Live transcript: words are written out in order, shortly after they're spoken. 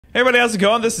Hey everybody, how's it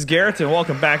going? This is Garrett, and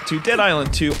welcome back to Dead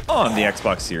Island 2 on the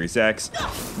Xbox Series X.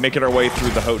 Making our way through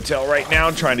the hotel right now,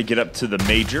 trying to get up to the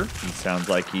Major. He sounds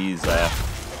like he's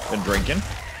been drinking.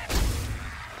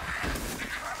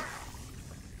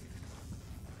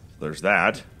 There's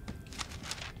that.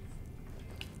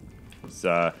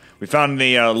 We found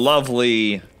the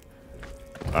lovely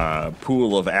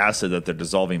pool of acid that they're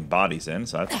dissolving bodies in,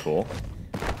 so that's cool.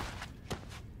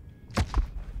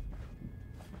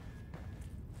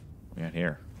 We got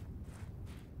here.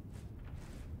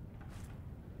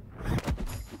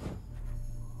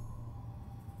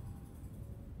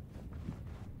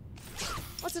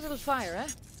 What's a little fire, eh?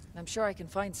 I'm sure I can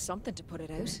find something to put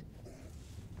it out.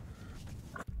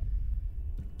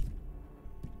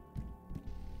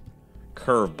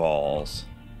 Curveballs.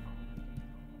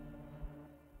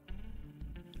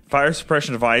 Fire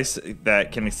suppression device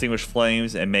that can extinguish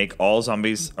flames and make all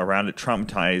zombies around it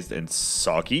traumatized and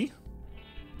soggy.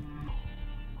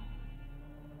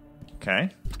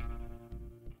 Okay.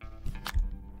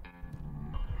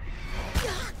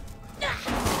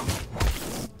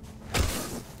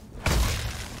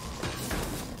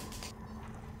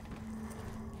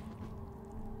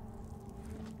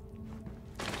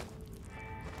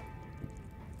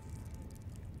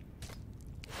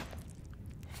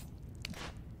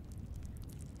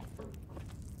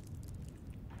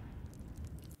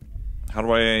 How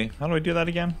do I do that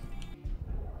again?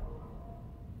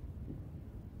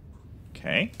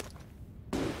 Okay.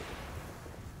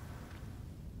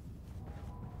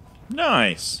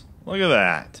 Nice. Look at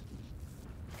that.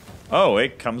 Oh,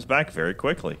 it comes back very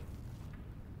quickly.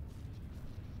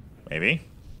 Maybe.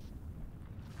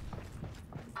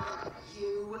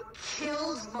 You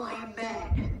killed my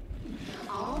men.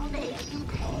 I'll make you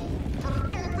pay for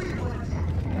every one of them.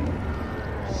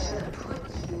 Should put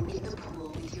you in the pool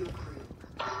with your crew.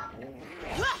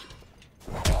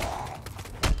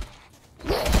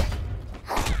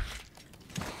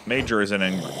 Major isn't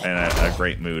in a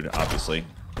great mood, obviously.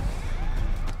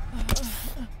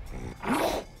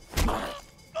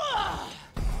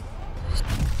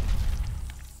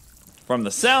 From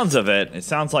the sounds of it, it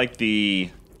sounds like the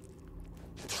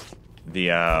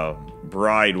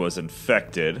bride was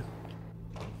infected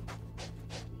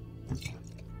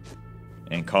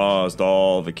and caused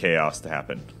all the chaos to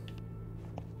happen.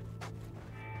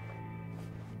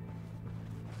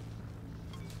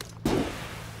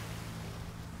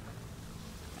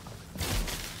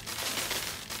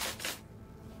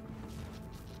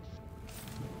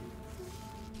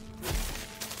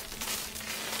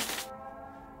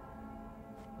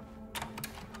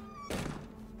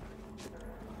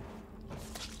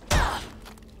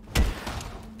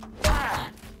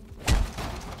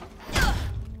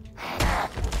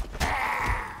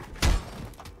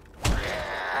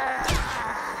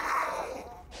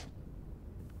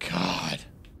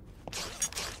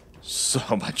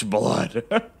 So much blood.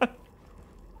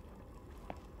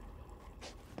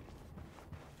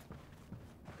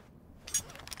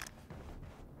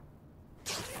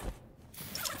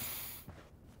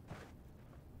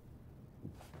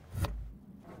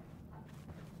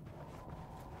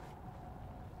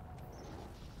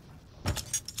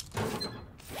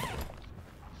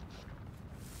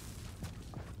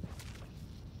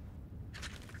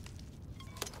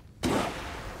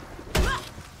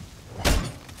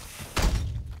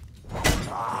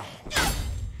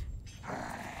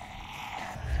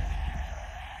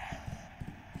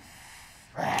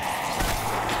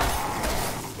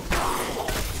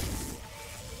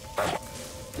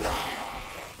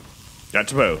 Got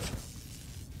to both.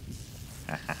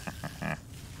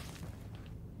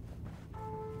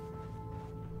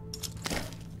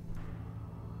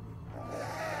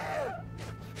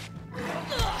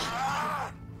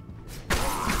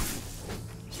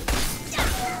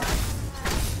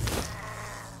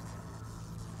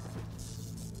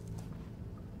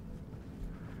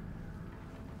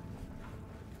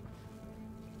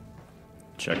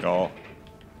 Check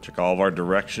all of our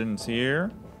directions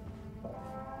here.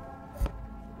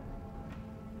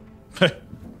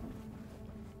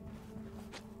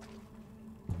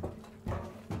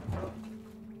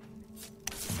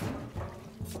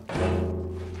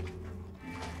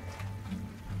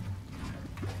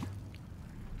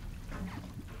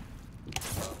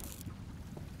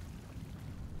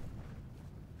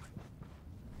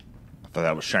 I thought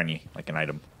that was shiny, like an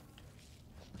item.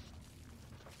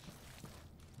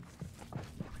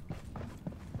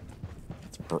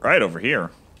 It's right over here.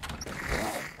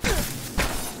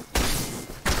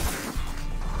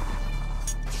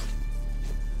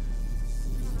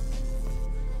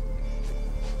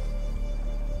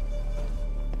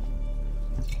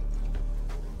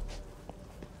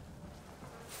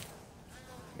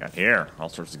 Got here, all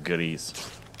sorts of goodies.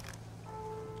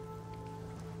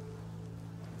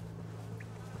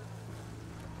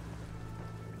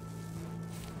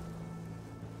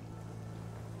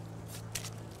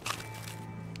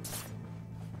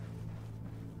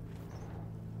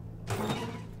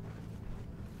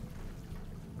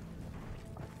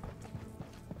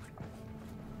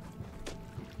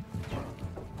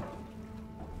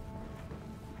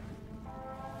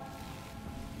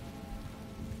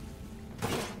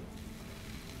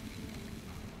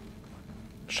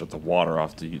 Shut the water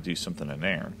off till you do something in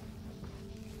there.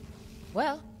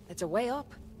 Well, it's a way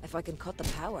up, if I can cut the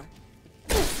power.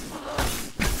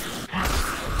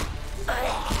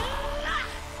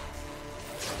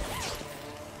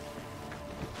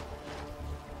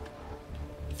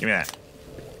 Give me that.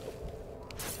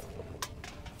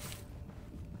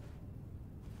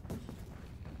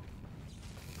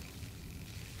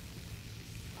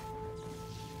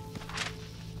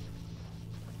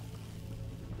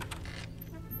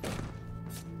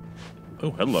 Oh,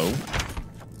 hello.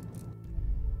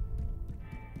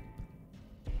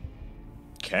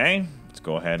 Okay, let's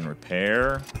go ahead and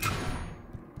repair.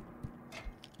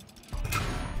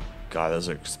 God, those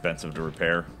are expensive to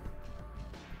repair.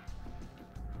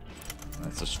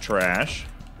 That's just trash.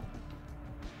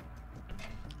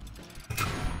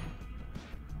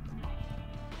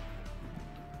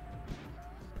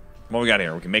 What we got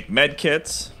here? We can make med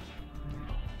kits.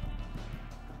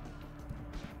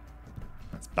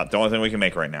 About the only thing we can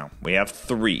make right now. We have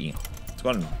 3. Let's go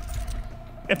ahead and...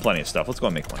 We have plenty of stuff. Let's go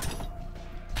and make one.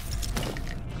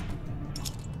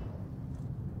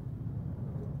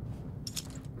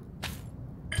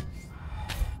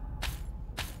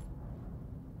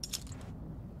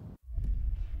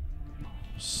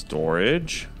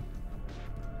 Storage.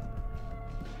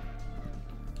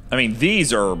 I mean,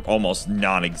 these are almost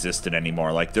non-existent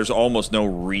anymore. Like, there's almost no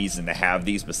reason to have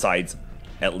these besides...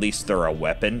 At least they're a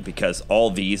weapon, because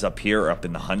all these up here are up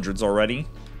in the hundreds already.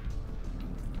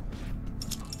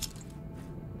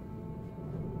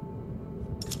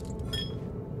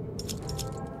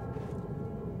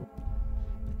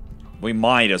 We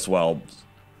might as well...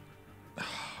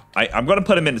 I'm going to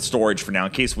put them into storage for now,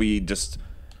 in case we just,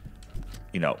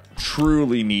 you know,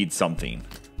 truly need something.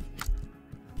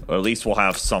 Or at least we'll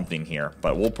have something here,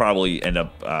 but we'll probably end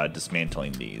up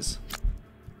dismantling these.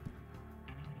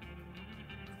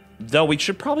 Though we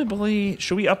should probably...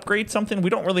 Should we upgrade something? We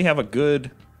don't really have a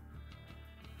good...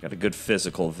 Got a good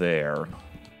physical there.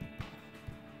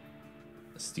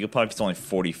 Steel pipe's only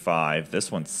 45.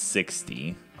 This one's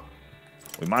 60.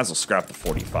 We might as well scrap the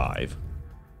 45.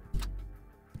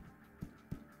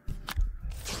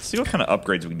 Let's see what kind of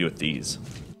upgrades we can do with these.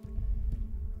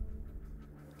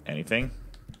 Anything?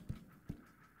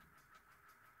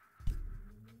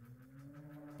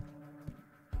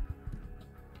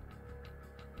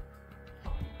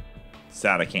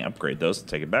 Sad I can't upgrade those and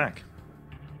take it back.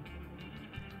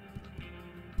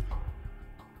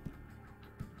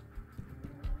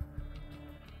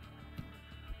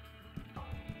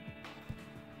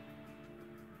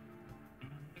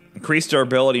 Increased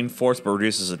durability and force but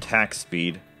reduces attack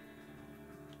speed.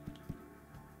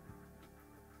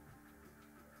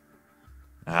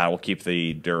 We'll keep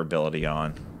the durability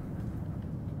on.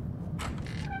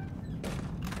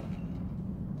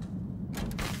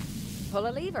 Pull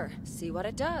a lever, see what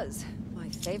it does. My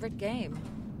favorite game.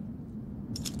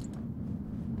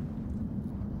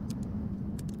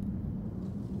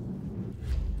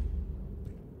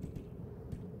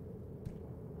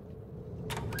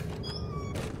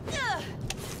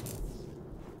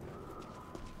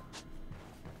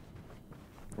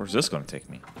 Where's this going to take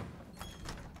me?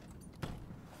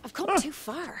 I've come too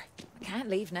far. I can't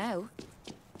leave now.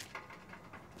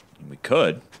 We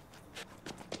could.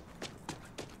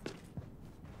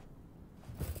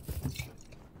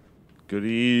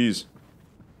 Goodies.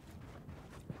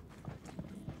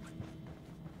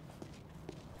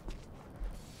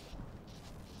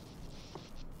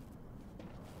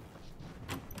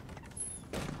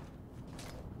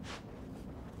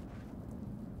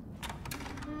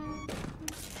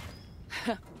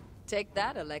 Take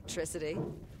that, electricity.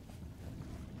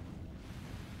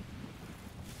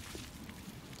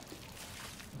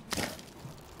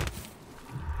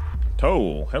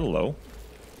 Oh, hello.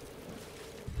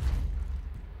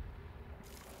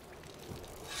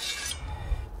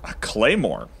 A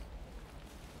claymore.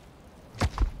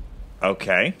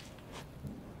 Okay.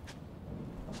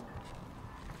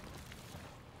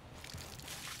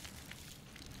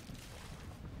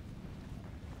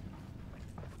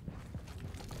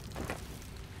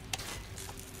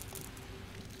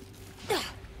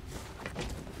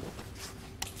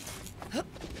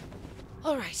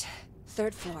 All right,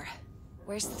 3rd floor.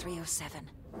 Where's 307?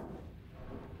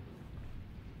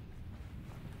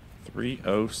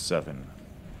 307.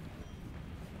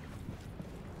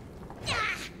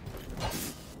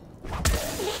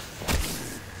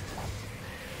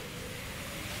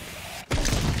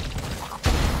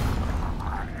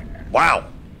 Wow.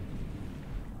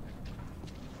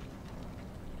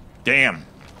 Damn.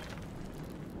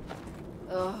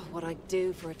 Oh, what I'd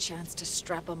do for a chance to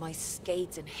strap on my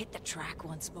skates and hit the track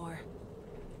once more.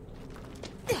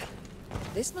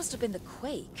 This must have been the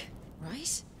quake,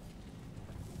 right?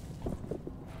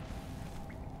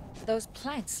 Those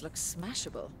planks look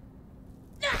smashable.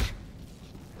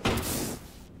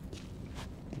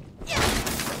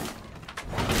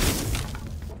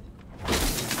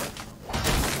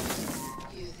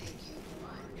 You think you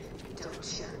won, don't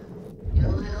you?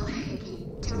 Your little hickey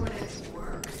doing its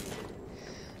work.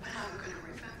 But I'm gonna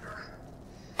remember.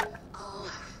 I'll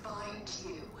find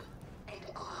you, and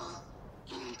I'll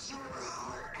eat your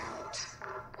heart out.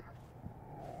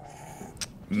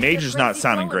 Major's not Crazy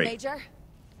sounding going, great. Major.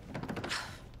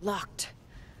 Locked.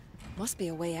 Must be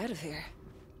a way out of here.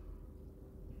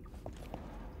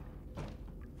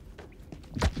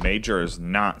 Major is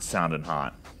not sounding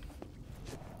hot.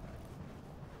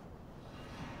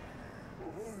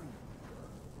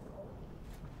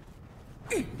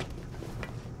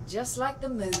 Just like the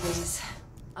movies.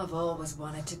 I've always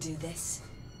wanted to do this.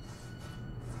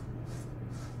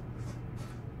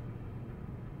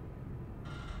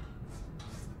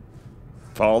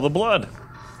 Follow the blood.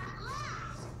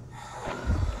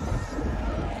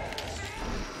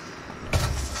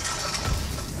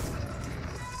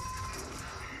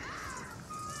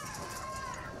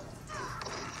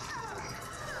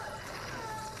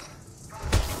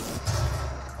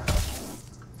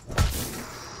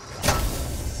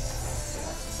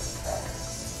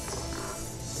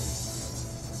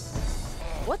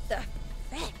 What the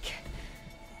heck?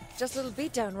 Just a little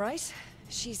beatdown, right?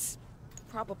 She's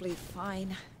probably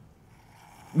fine.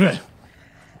 Blech.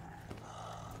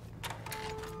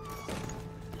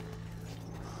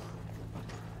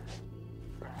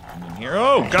 In here.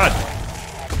 Oh, God.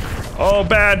 Oh,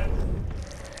 bad.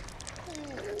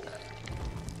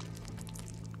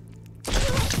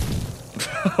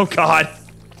 Oh, God.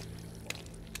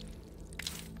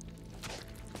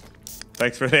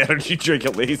 Thanks for the energy drink,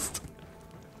 at least.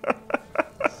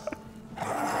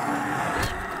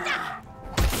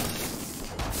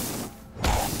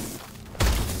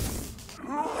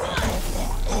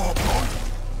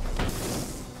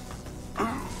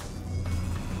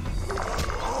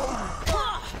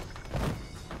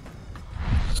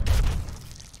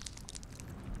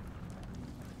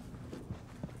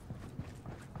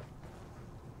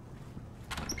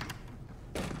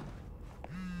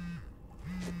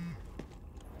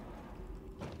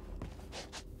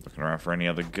 Looking around for any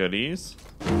other goodies.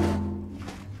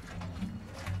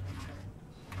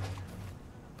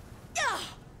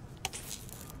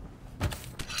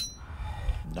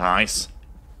 Nice.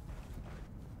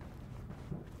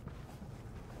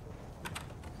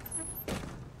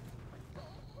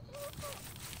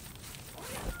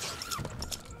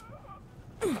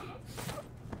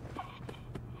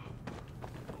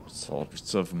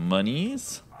 Sorts of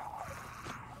monies.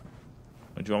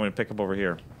 What do you want me to pick up over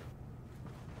here?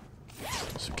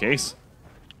 Suitcase.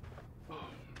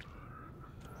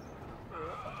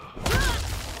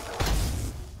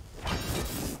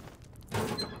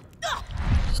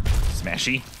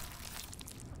 Smashy.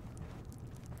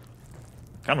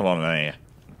 Kind of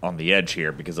on the edge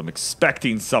here because I'm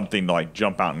expecting something to like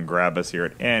jump out and grab us here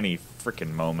at any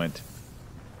freaking moment.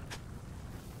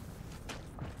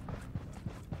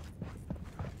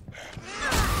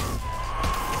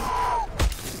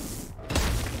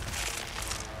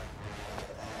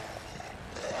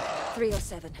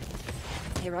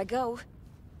 Here I go.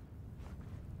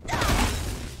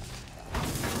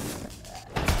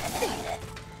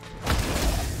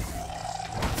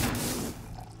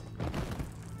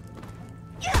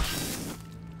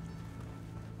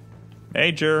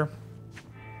 Major.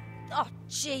 Oh,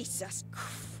 Jesus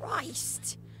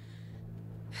Christ.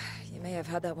 You may have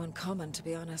had that one coming, to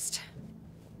be honest.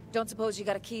 Don't suppose you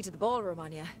got a key to the ballroom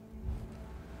on you?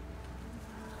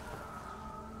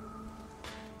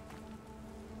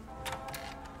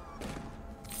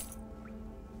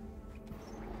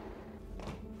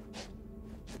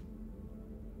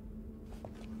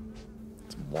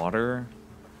 Some water.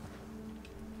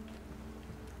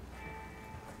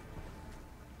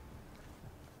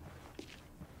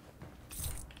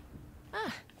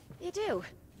 Ah, you do.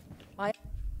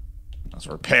 Let's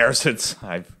repair since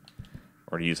I've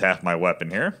already used half my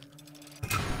weapon here.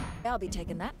 I'll be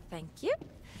taking that, thank you.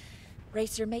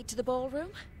 Race your mate to the ballroom?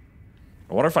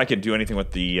 I wonder if I could do anything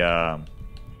with the, Can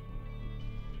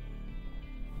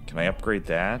I upgrade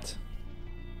that?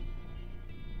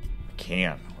 I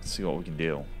can. Let's see what we can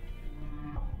do.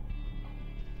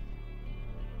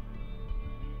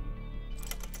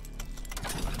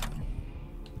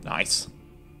 Nice.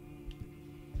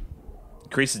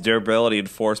 Increases durability and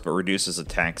force, but reduces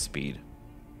attack speed.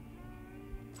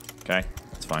 Okay,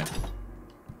 that's fine.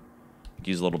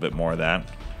 Use a little bit more of that.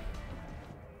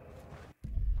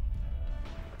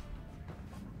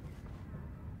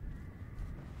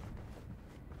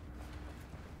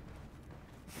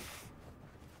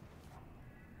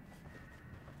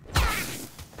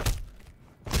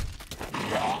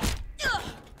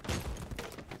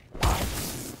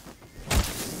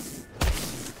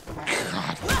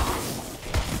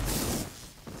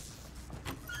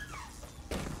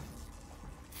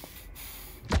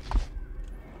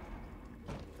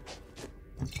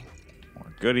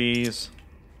 Goodies.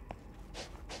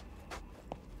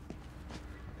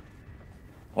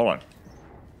 Hold on.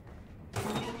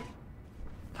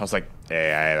 I was like, hey,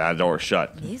 that door's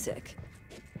shut. Music.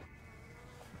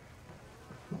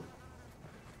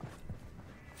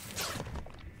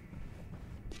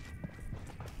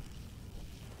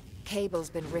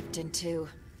 Cable's been ripped in two.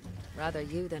 Rather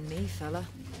you than me, fella.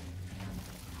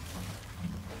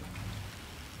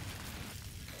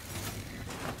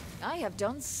 I have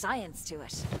done science to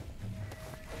it.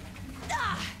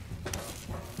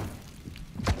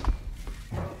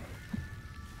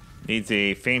 Needs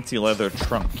a fancy leather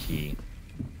trunk key.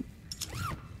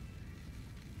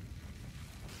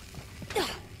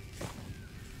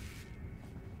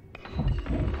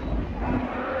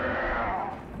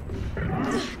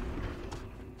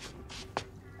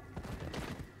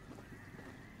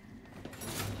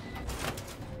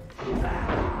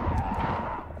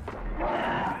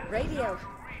 Radio,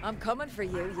 I'm coming for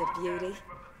you, you beauty.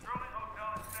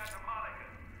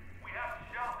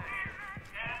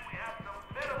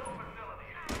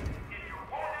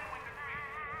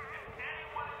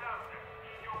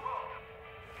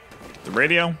 The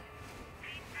radio?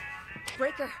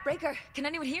 Breaker, can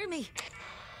anyone hear me?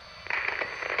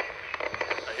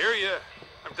 I hear you.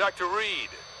 I'm Dr. Reed.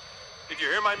 Did you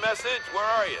hear my message? Where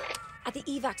are you? At the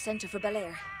evac center for Bel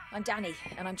Air. I'm Danny,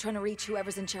 and I'm trying to reach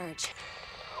whoever's in charge.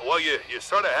 Well, you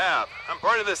sort of have. I'm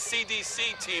part of the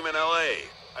CDC team in LA.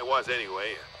 I was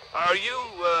anyway. Are you,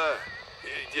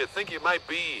 do you think you might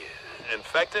be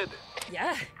infected?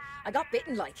 Yeah, I got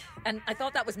bitten like, and I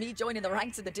thought that was me joining the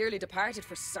ranks of the dearly departed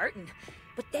for certain.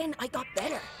 But then I got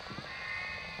better.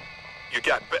 You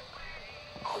got bit?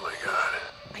 Oh my God.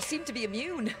 I seem to be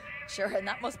immune. Sure, and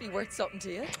that must be worth something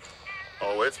to you.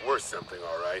 Oh, it's worth something,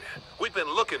 all right. We've been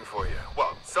looking for you.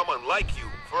 Well, someone like you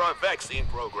for our vaccine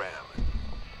program.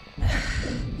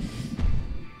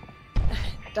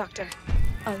 Doctor,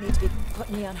 I'll need to be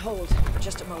putting you on hold for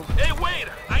just a moment. Hey, wait!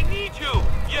 I need you!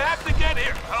 You have to get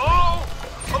here. Hello?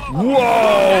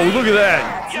 Whoa! Look at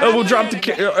that! Elbow drop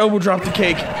the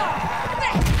cake.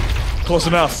 Close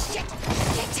enough.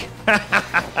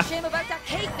 Shame about that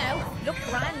cake now. Look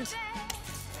grand.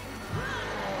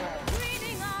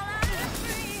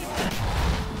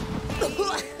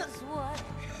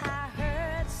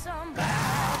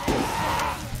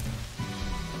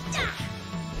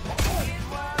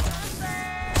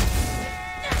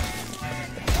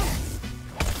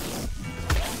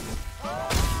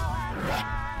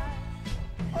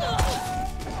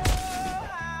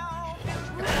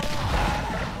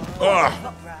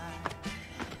 Ugh.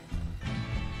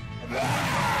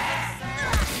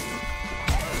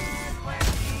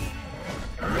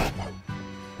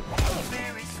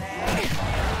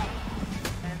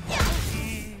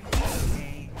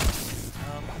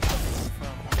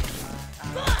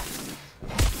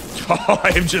 Oh, I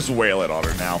am just wailing on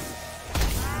her now.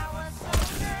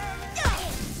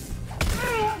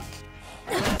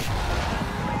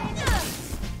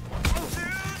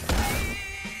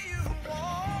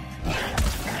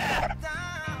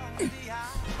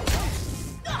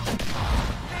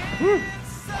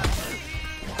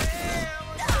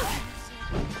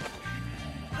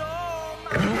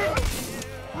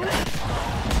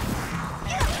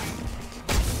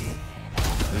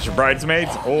 Is this your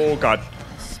bridesmaids? Oh, God.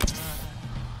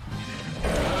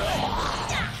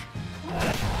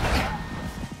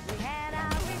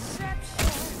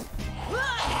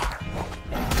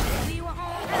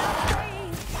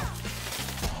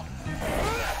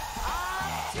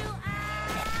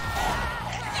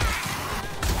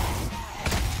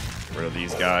 Get rid of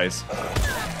these guys.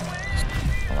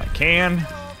 All I can.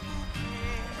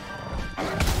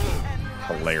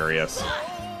 Hilarious.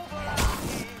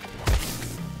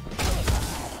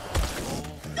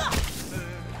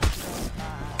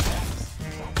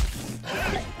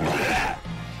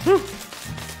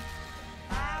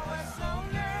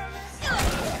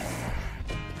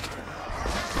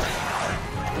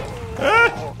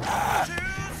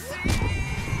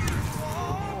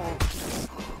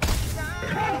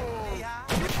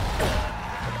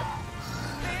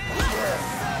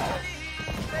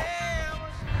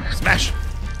 Smash!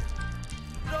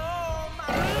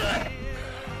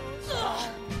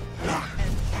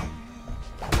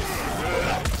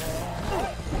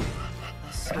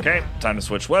 Okay, time to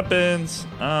switch weapons.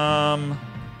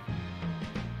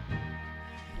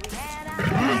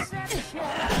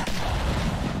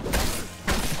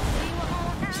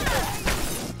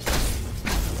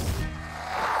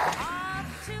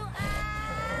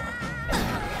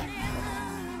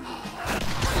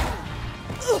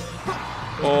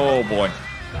 Oh boy.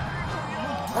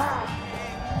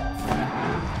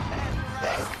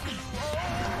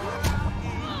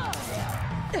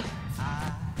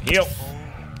 Heal.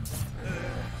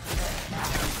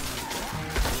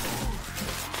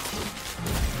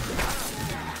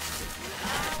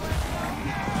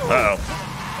 Uh-oh.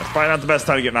 That's probably not the best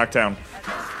time to get knocked down.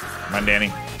 Come on,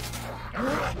 Danny.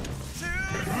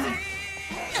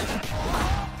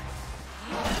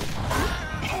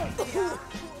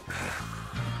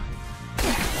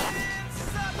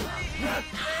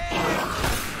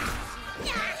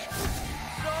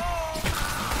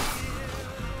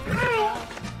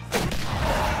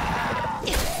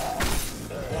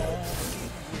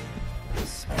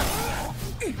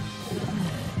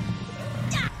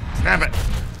 Snap it.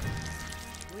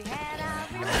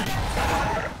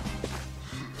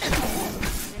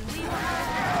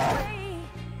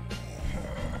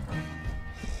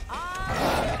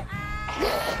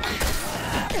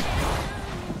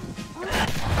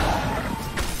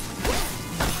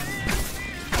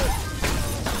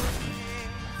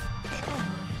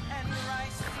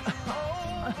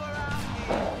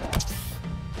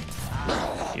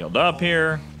 Healed up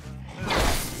here.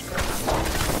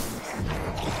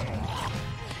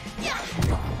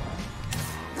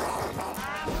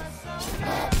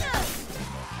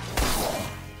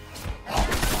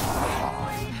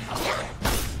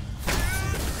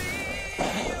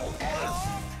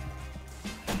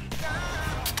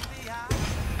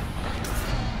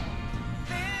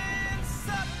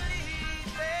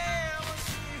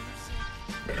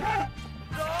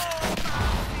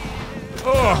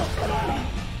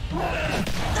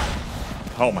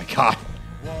 Oh my god.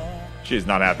 She's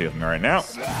not happy with me right now.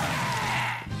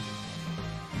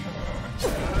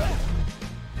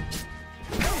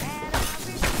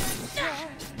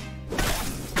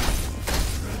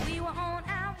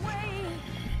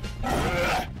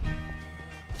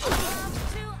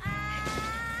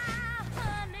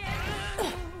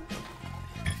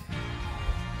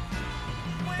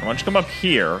 Why don't you come up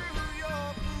here?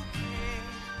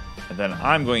 And then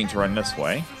I'm going to run this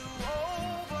way.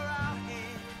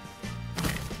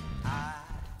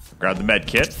 Grab the med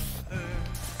kit.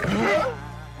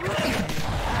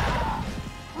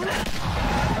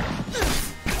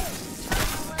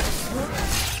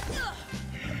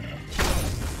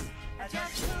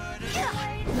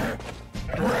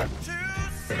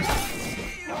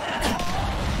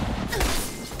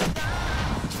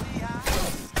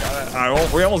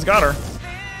 We almost got her.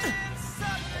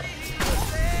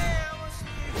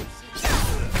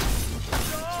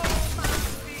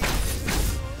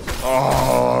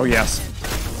 Oh, yes.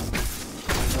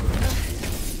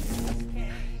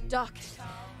 Doc,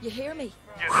 you hear me? You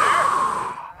there?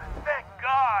 Thank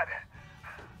God.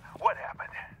 What happened?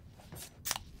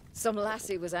 Some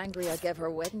lassie was angry I gave her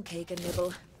wedding cake a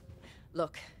nibble.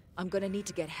 Look, I'm gonna need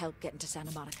to get help getting to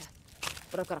Santa Monica.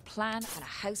 But I've got a plan and a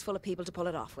house full of people to pull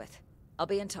it off with. I'll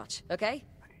be in touch, okay?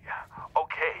 Yeah,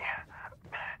 okay.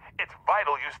 It's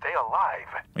vital you stay alive.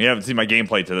 You haven't seen my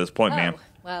gameplay to this point, man.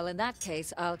 Well, in that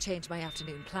case, I'll change my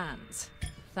afternoon plans.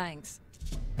 Thanks.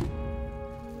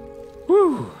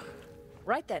 Whew.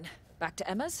 Right then, back to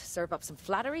Emma's, serve up some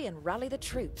flattery and rally the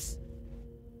troops.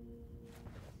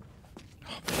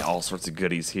 Oh, all sorts of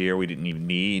goodies here we didn't even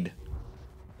need.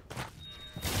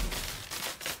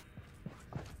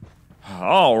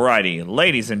 Alrighty,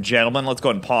 ladies and gentlemen, let's go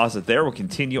ahead and pause it there. We'll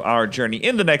continue our journey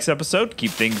in the next episode,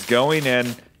 keep things going,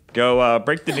 and go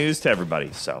break the news to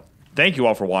everybody. So, thank you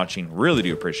all for watching. Really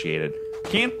do appreciate it.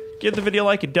 Can give the video a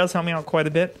like. It does help me out quite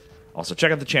a bit. Also,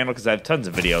 check out the channel because I have tons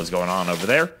of videos going on over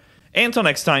there. And until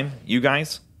next time, you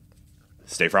guys,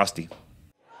 stay frosty.